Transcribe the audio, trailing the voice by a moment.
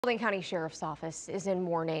Paulding County Sheriff's Office is in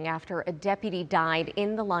mourning after a deputy died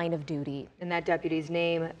in the line of duty. And that deputy's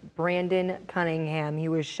name, Brandon Cunningham. He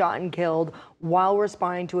was shot and killed while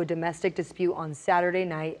responding to a domestic dispute on Saturday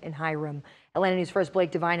night in Hiram. Atlanta News First Blake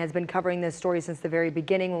Devine has been covering this story since the very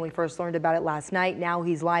beginning when we first learned about it last night. Now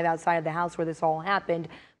he's live outside of the house where this all happened.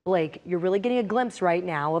 Blake, you're really getting a glimpse right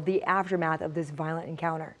now of the aftermath of this violent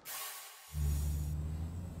encounter.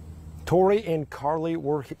 Tori and Carly,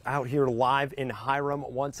 we're out here live in Hiram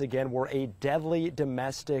once again, where a deadly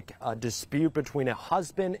domestic dispute between a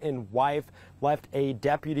husband and wife left a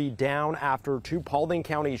deputy down after two Paulding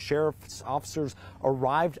County Sheriff's officers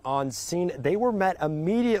arrived on scene. They were met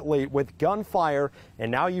immediately with gunfire,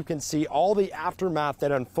 and now you can see all the aftermath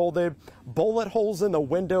that unfolded. Bullet holes in the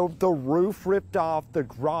window, the roof ripped off, the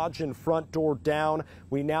garage and front door down.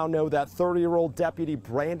 We now know that 30-year-old deputy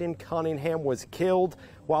Brandon Cunningham was killed,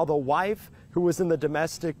 while the wife, who was in the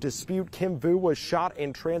domestic dispute, Kim Vu, was shot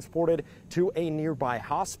and transported to a nearby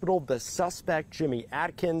hospital. The suspect, Jimmy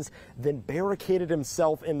Atkins, then barricaded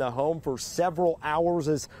himself in the home for several hours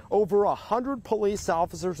as over 100 police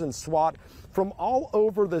officers and SWAT from all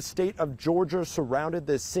over the state of Georgia surrounded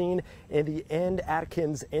this scene. In the end,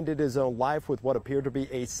 Atkins ended his own life with what appeared to be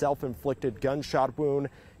a self-inflicted gunshot wound.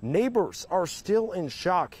 Neighbors are still in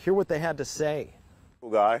shock. Hear what they had to say.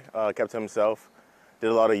 Cool guy, kept to himself. Did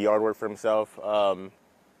a lot of yard work for himself,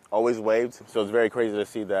 always waved. So it's very crazy to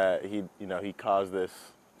see that he caused this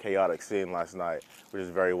chaotic scene last night, which is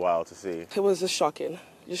very wild to see. It was just shocking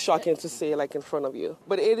to see like in front of you.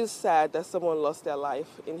 But it is sad that someone lost their life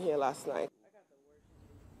in here last night.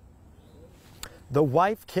 The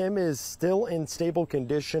wife, Kim, is still in stable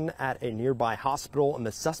condition at a nearby hospital, and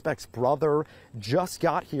the suspect's brother just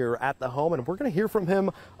got here at the home, and we're going to hear from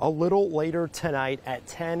him a little later tonight at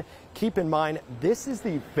 10. Keep in mind, this is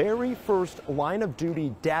the very first line of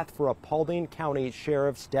duty death for a Paulding County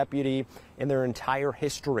Sheriff's deputy in their entire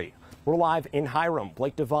history. We're live in Hiram.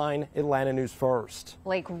 Blake Devine, Atlanta News First.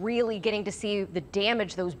 Blake, really getting to see the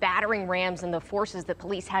damage, those battering rams and the forces that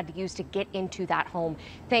police had to use to get into that home.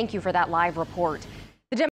 Thank you for that live report.